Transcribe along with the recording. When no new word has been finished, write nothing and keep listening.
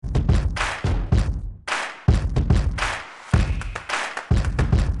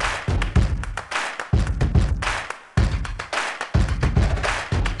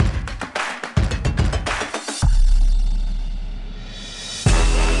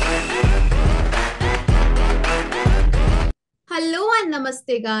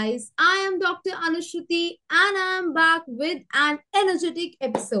Namaste, guys. I am Dr. Anushruti and I am back with an energetic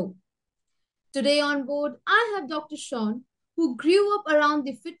episode. Today on board, I have Dr. Sean, who grew up around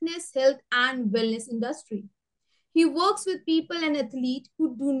the fitness, health, and wellness industry. He works with people and athletes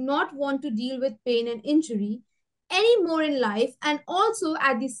who do not want to deal with pain and injury anymore in life and also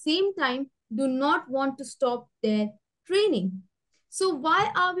at the same time do not want to stop their training. So,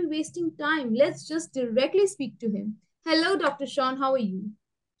 why are we wasting time? Let's just directly speak to him. Hello, Dr. Sean. How are you?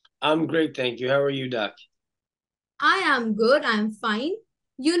 I'm great, thank you. How are you, Doc? I am good. I'm fine.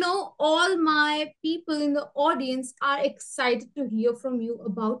 All my people in the audience are excited to hear from you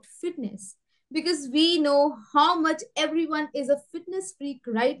about fitness because we know how much everyone is a fitness freak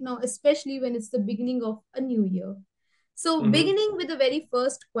right now, especially when it's the beginning of a new year. So, hmm beginning with the very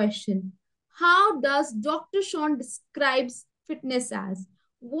first question, how does Dr. Sean describes fitness as?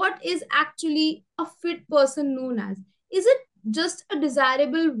 What is actually a fit person known as? Is it just a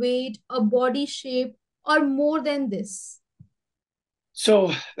desirable weight, a body shape, or more than this?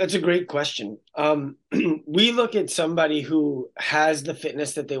 So that's a great question. We look at somebody who has the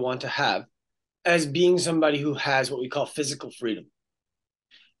fitness that they want to have as being somebody who has what we call physical freedom.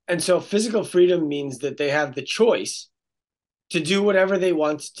 And so physical freedom means that they have the choice to do whatever they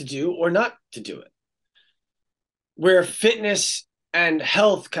want to do or not to do it. Where fitness and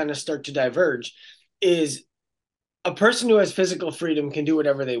health kind of start to diverge is a person who has physical freedom can do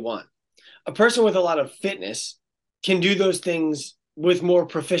whatever they want. A person with a lot of fitness can do those things with more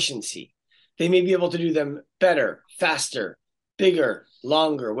proficiency. They may be able to do them better, faster, bigger,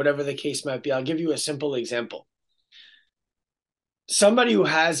 longer, whatever the case might be. I'll give you a simple example. Somebody who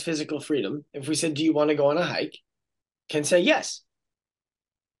has physical freedom, if we said, do you want to go on a hike? Can say yes.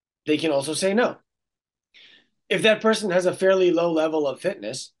 They can also say no. If that person has a fairly low level of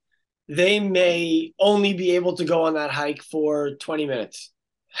fitness, they may only be able to go on that hike for 20 minutes,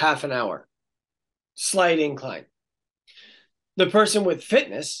 half an hour, slight incline. The person with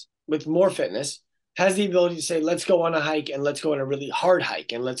fitness, with more fitness, has the ability to say, let's go on a hike and let's go on a really hard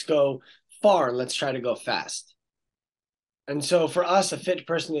hike and let's go far and let's try to go fast. And so for us, a fit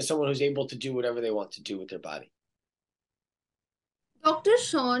person is someone who's able to do whatever they want to do with their body. Dr.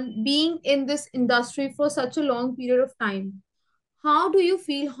 Sean, being in this industry for such a long period of time, how do you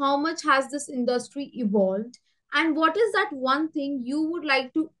feel? How much has this industry evolved? And what is that one thing you would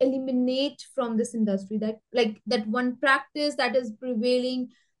like to eliminate from this industry? That one practice that is prevailing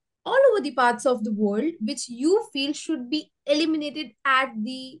all over the parts of the world, which you feel should be eliminated at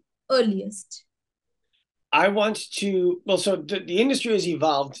the earliest? I want to, well, so the industry has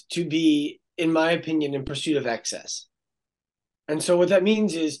evolved to be, in my opinion, in pursuit of excess. And so what that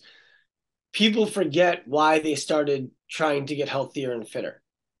means is people forget why they started trying to get healthier and fitter.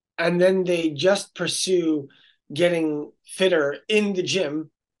 And then they just pursue getting fitter in the gym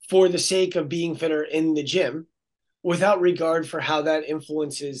for the sake of being fitter in the gym without regard for how that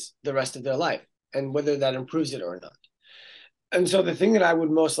influences the rest of their life and whether that improves it or not. And so the thing that I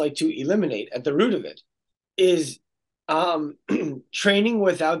would most like to eliminate at the root of it is training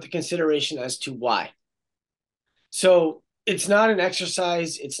without the consideration as to why. So it's not an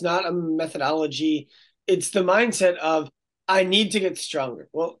exercise, it's not a methodology, it's the mindset of I need to get stronger.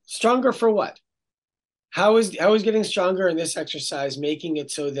 Well, stronger for what? How is getting stronger in this exercise making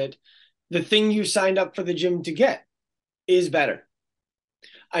it so that the thing you signed up for the gym to get is better?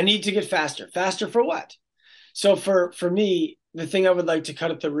 I need to get faster. Faster for what? So for me, the thing I would like to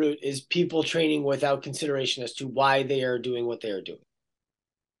cut at the root is people training without consideration as to why they are doing what they are doing.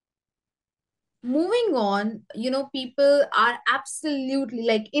 Moving on, people are absolutely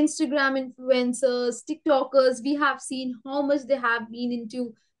like Instagram influencers, TikTokers. We have seen how much they have been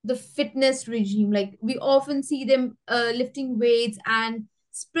into the fitness regime. Like we often see them lifting weights and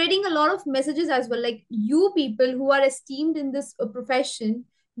spreading a lot of messages as well. Like you people who are esteemed in this profession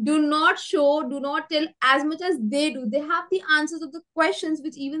do not show, do not tell as much as they do. They have the answers of the questions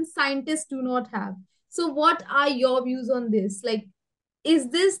which even scientists do not have. So, what are your views on this? Like, is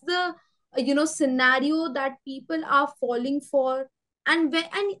this the scenario that people are falling for? And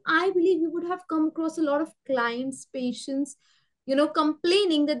I believe you would have come across a lot of clients, patients,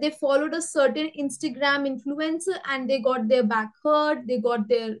 complaining that they followed a certain Instagram influencer and they got their back hurt, they got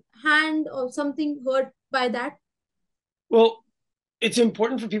their hand or something hurt by that. Well, it's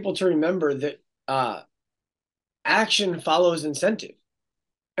important for people to remember that action follows incentive.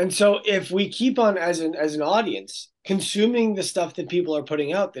 And so if we keep on as an audience consuming the stuff that people are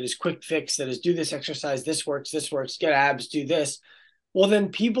putting out that is quick fix, that is do this exercise, this works, get abs, do this, well then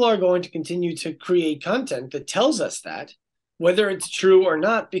people are going to continue to create content that tells us that, whether it's true or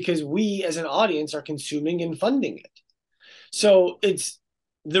not, because we as an audience are consuming and funding it. So it's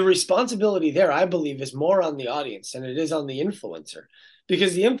the responsibility there, I believe, is more on the audience than it is on the influencer,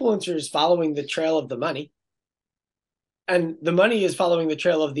 because the influencer is following the trail of the money, and the money is following the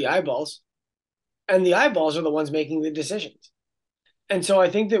trail of the eyeballs, and the eyeballs are the ones making the decisions. And so I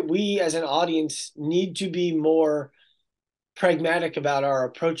think that we as an audience need to be more pragmatic about our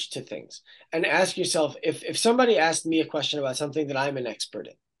approach to things and ask yourself, if somebody asked me a question about something that I'm an expert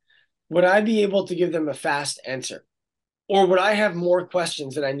in, would I be able to give them a fast answer? Or would I have more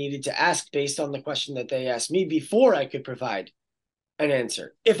questions that I needed to ask based on the question that they asked me before I could provide an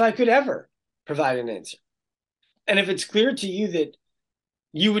answer, if I could ever provide an answer? And if it's clear to you that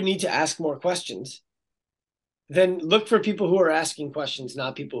you would need to ask more questions, then look for people who are asking questions,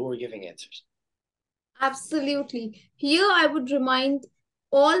 not people who are giving answers. Absolutely. Here, I would remind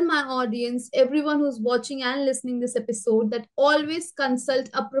all my audience, everyone who's watching and listening this episode, that always consult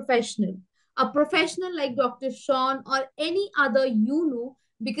a professional like Dr. Sean or any other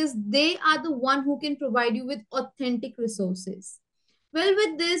because they are the one who can provide you with authentic resources. Well,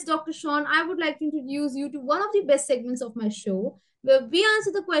 with this, Dr. Sean, I would like to introduce you to one of the best segments of my show, where we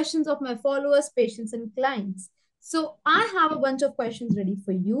answer the questions of my followers, patients, and clients. So, I have a bunch of questions ready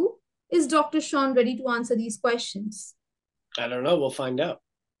for you. Is Dr. Sean ready to answer these questions? I don't know. We'll find out.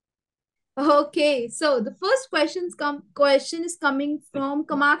 Okay, so the first question is coming from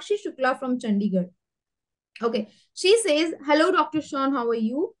Kamakshi Shukla from Chandigarh. Okay, she says, "Hello, Dr. Sean, how are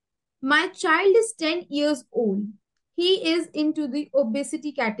you? My child is 10 years old. He is into the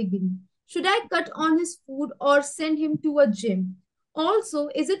obesity category. Should I cut on his food or send him to a gym? Also,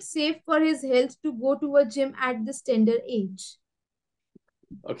 is it safe for his health to go to a gym at this tender age?"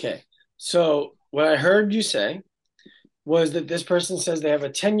 Okay. So what I heard you say was that this person says they have a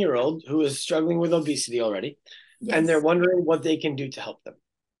 10-year-old who is struggling with obesity already, and they're Yes, wondering what they can do to help them.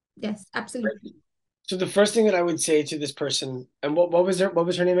 yes, Right. absolutely. So the first thing that I would say to this person, and what was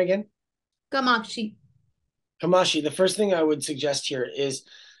her name again? Kamakshi. Hamashi. The first thing I would suggest here is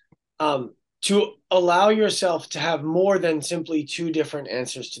to allow yourself to have more than simply two different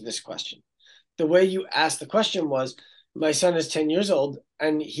answers to this question. The way you asked the question was, my son is 10 years old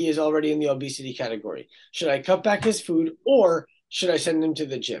and he is already in the obesity category. Should I cut back his food or should I send him to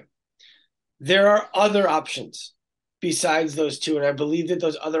the gym? There are other options besides those two. And I believe that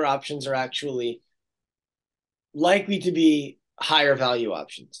those other options are actually likely to be higher value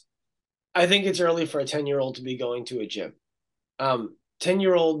options. I think it's early for a 10-year-old to be going to a gym.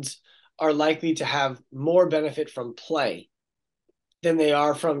 10-year-olds are likely to have more benefit from play than they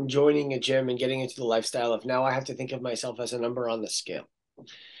are from joining a gym and getting into the lifestyle of now I have to think of myself as a number on the scale.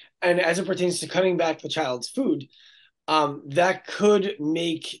 And as it pertains to cutting back the child's food, that could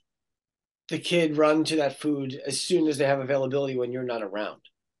make the kid run to that food as soon as they have availability when you're not around,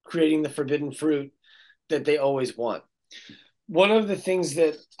 creating the forbidden fruit that they always want. One of the things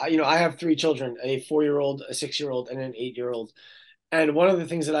that, I have three children, a 4-year-old, a 6-year-old, and an 8-year-old. And one of the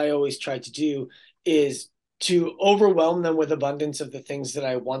things that I always try to do is to overwhelm them with abundance of the things that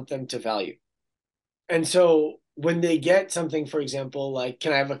I want them to value. And so when they get something, for example, like,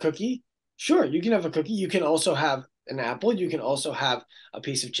 can I have a cookie? Sure, you can have a cookie. You can also have an apple. You can also have a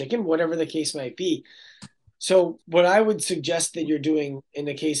piece of chicken, whatever the case might be. So, what I would suggest that you're doing in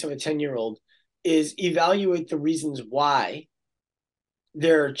the case of a 10-year-old is evaluate the reasons why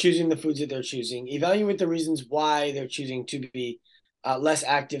they're choosing the foods that they're choosing, evaluate the reasons why they're choosing to be less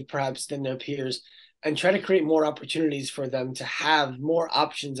active, perhaps, than their peers, and try to create more opportunities for them to have more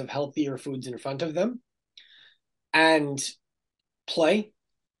options of healthier foods in front of them and play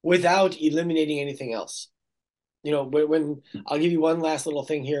without eliminating anything else. When I'll give you one last little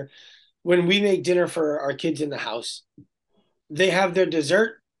thing here. When we make dinner for our kids in the house, they have their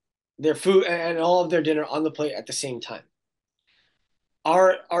dessert, their food, and all of their dinner on the plate at the same time.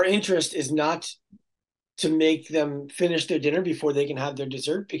 Our interest is not to make them finish their dinner before they can have their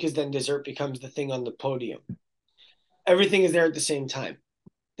dessert, because then dessert becomes the thing on the podium. Everything is there at the same time.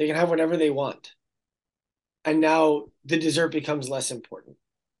 They can have whatever they want. And now the dessert becomes less important.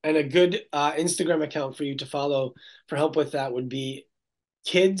 And a good Instagram account for you to follow for help with that would be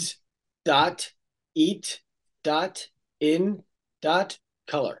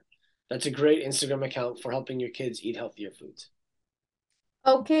kids.eat.in.color. That's a great Instagram account for helping your kids eat healthier foods.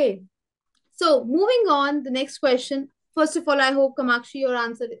 Okay, so moving on, the next question. First of all, I hope Kamakshi, your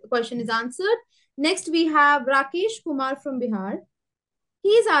question is answered. Next, we have Rakesh Kumar from Bihar. He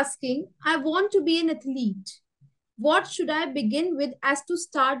is asking, I want to be an athlete. What should I begin with as to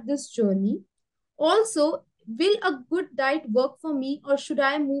start this journey? Also, will a good diet work for me or should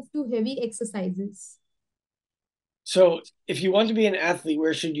I move to heavy exercises? So if you want to be an athlete,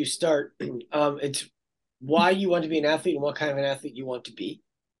 where should you start? It's why you want to be an athlete and what kind of an athlete you want to be.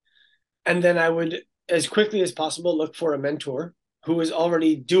 And then I would, as quickly as possible, look for a mentor who is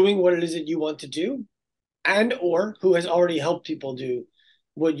already doing what it is that you want to do and or who has already helped people do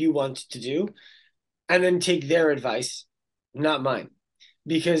what you want to do, and then take their advice, not mine.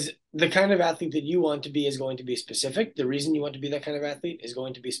 Because the kind of athlete that you want to be is going to be specific. The reason you want to be that kind of athlete is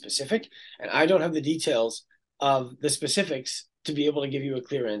going to be specific. And I don't have the details of the specifics to be able to give you a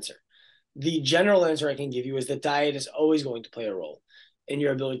clear answer. The general answer I can give you is that diet is always going to play a role in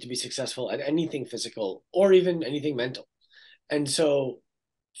your ability to be successful at anything physical or even anything mental. And so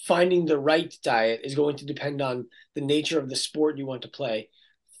finding the right diet is going to depend on the nature of the sport you want to play.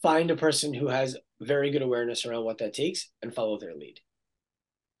 Find a person who has very good awareness around what that takes and follow their lead.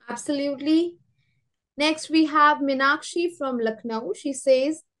 Absolutely. Next, we have Minakshi from Lucknow. She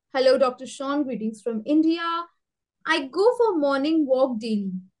says, "Hello, Dr. Sean. Greetings from India. I go for morning walk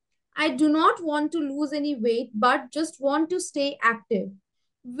daily. I do not want to lose any weight, but just want to stay active.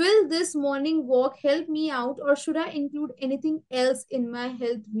 Will this morning walk help me out, or should I include anything else in my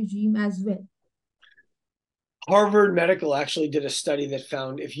health regime as well?" Harvard Medical actually did a study that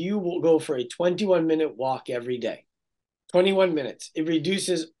found if you will go for a 21-minute walk every day, 21 minutes, it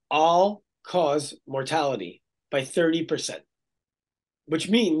reduces all cause mortality by 30%, which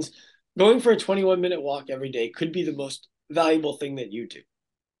means going for a 21-minute walk every day could be the most valuable thing that you do.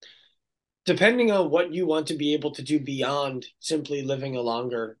 Depending on what you want to be able to do beyond simply living a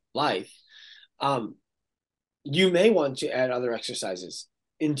longer life, um, you may want to add other exercises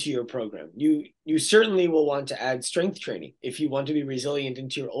into your program. You certainly will want to add strength training if you want to be resilient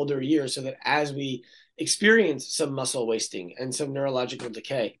into your older years, so that as we experience some muscle wasting and some neurological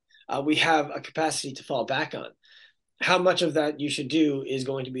decay, we have a capacity to fall back on. How much of that you should do is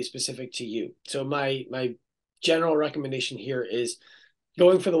going to be specific to you. So my general recommendation here is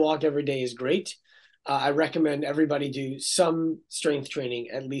going for the walk every day is great. I recommend everybody do some strength training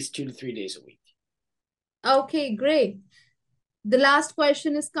at least 2 to 3 days a week. Okay, great. The last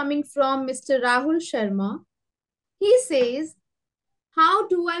question is coming from Mr. Rahul Sharma. He says, "How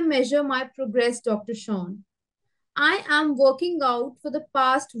do I measure my progress, Dr. Sean? I am working out for the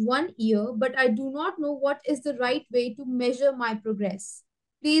past 1 year, but I do not know what is the right way to measure my progress.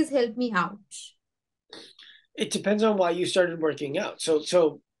 Please help me out." It depends on why you started working out.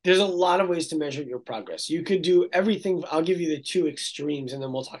 So there's a lot of ways to measure your progress. You could do everything. I'll give you the two extremes, and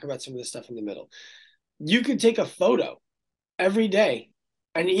then we'll talk about some of the stuff in the middle. You could take a photo every day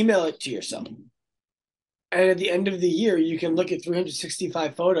and email it to yourself. And at the end of the year, you can look at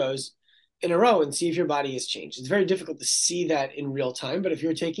 365 photos in a row and see if your body has changed. It's very difficult to see that in real time, but if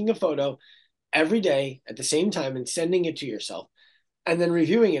you're taking a photo every day at the same time and sending it to yourself and then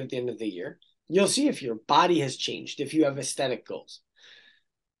reviewing it at the end of the year, you'll see if your body has changed, if you have aesthetic goals.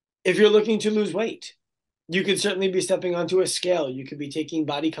 If you're looking to lose weight, you could certainly be stepping onto a scale. You could be taking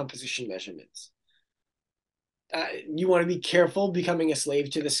body composition measurements. You want to be careful becoming a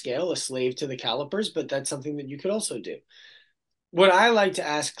slave to the scale, a slave to the calipers, but that's something that you could also do. What I like to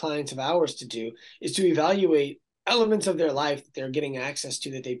ask clients of ours to do is to evaluate elements of their life that they're getting access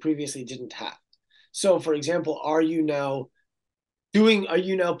to that they previously didn't have. So, for example, are you now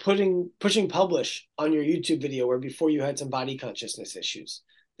pushing publish on your YouTube video where before you had some body consciousness issues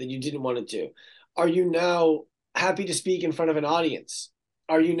that you didn't want to do? Are you now happy to speak in front of an audience?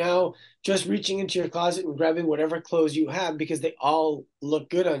 Are you now just reaching into your closet and grabbing whatever clothes you have because they all look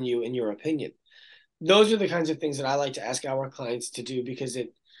good on you in your opinion? Those are the kinds of things that I like to ask our clients to do because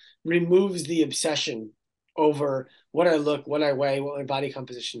it removes the obsession over what I look, what I weigh, what my body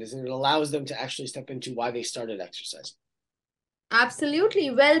composition is, and it allows them to actually step into why they started exercising. Absolutely.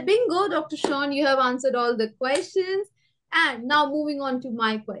 Well, bingo, Dr. Sean, you have answered all the questions. And now moving on to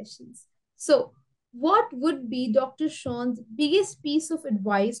my questions. So, what would be Dr. Sean's biggest piece of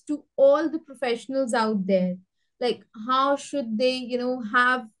advice to all the professionals out there? Like, how should they,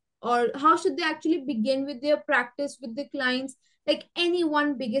 have, or how should they actually begin with their practice with the clients? Like, any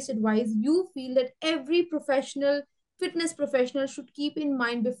one biggest advice you feel that every professional, fitness professional should keep in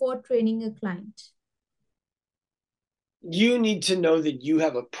mind before training a client? You need to know that you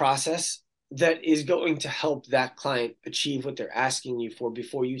have a process that is going to help that client achieve what they're asking you for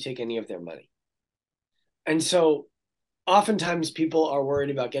before you take any of their money. And so oftentimes people are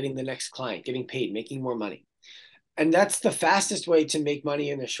worried about getting the next client, getting paid, making more money. And that's the fastest way to make money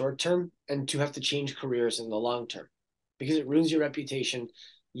in the short term and to have to change careers in the long term because it ruins your reputation.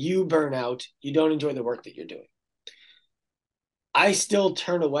 You burn out. You don't enjoy the work that you're doing. I still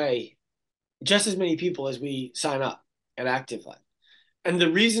turn away just as many people as we sign up at Active Life. And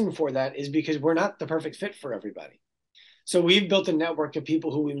the reason for that is because we're not the perfect fit for everybody. So we've built a network of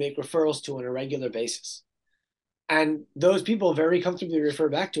people who we make referrals to on a regular basis. And those people very comfortably refer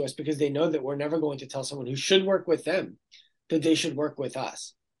back to us because they know that we're never going to tell someone who should work with them that they should work with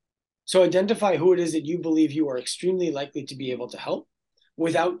us. So identify who it is that you believe you are extremely likely to be able to help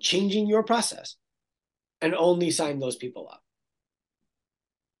without changing your process, and only sign those people up.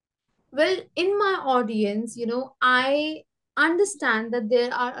 Well, in my audience, I understand that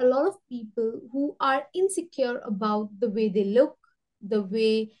there are a lot of people who are insecure about the way they look, the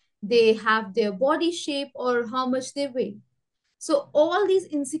way they have their body shape, or how much they weigh. So all these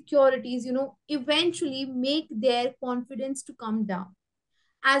insecurities, eventually make their confidence to come down.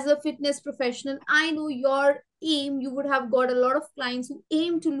 As a fitness professional, I know your aim, you would have got a lot of clients who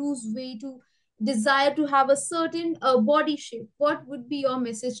aim to lose weight, to desire to have a certain body shape. What would be your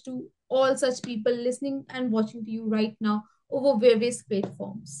message to all such people listening and watching to you right now over various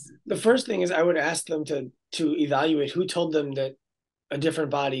platforms? The first thing is I would ask them to evaluate who told them that a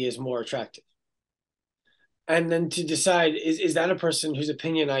different body is more attractive. And then to decide, is that a person whose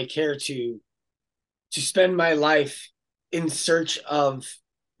opinion I care to spend my life in search of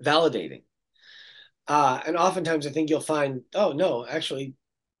validating. And oftentimes I think you'll find, oh no, actually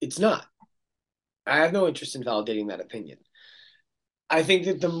it's not. I have no interest in validating that opinion. I think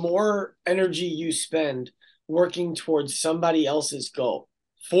that the more energy you spend working towards somebody else's goal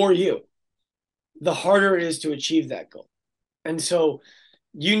for you, the harder it is to achieve that goal. And so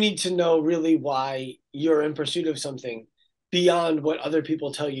you need to know really why you're in pursuit of something beyond what other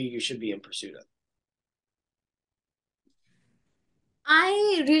people tell you should be in pursuit of.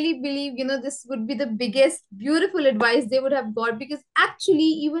 I really believe, this would be the biggest, beautiful advice they would have got, because actually,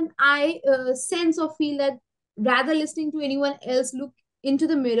 even I sense or feel that rather listening to anyone else, look into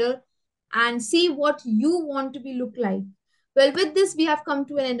the mirror and see what you want to be look like. Well, with this, we have come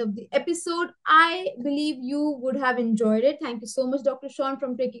to an end of the episode. I believe you would have enjoyed it. Thank you so much, Dr. Sean,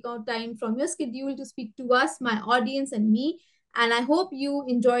 from taking out time from your schedule to speak to us, my audience, and me. And I hope you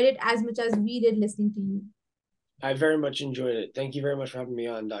enjoyed it as much as we did listening to you. I very much enjoyed it. Thank you very much for having me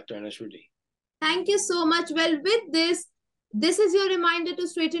on, Dr. Anashruti. Thank you so much. Well, with this is your reminder to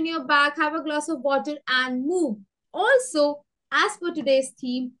straighten your back, have a glass of water, and move. Also, as for today's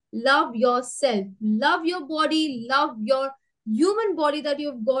theme, love yourself, love your body, love your human body that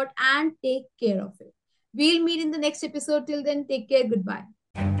you've got, and take care of it. We'll meet in the next episode. Till then, take care. Goodbye.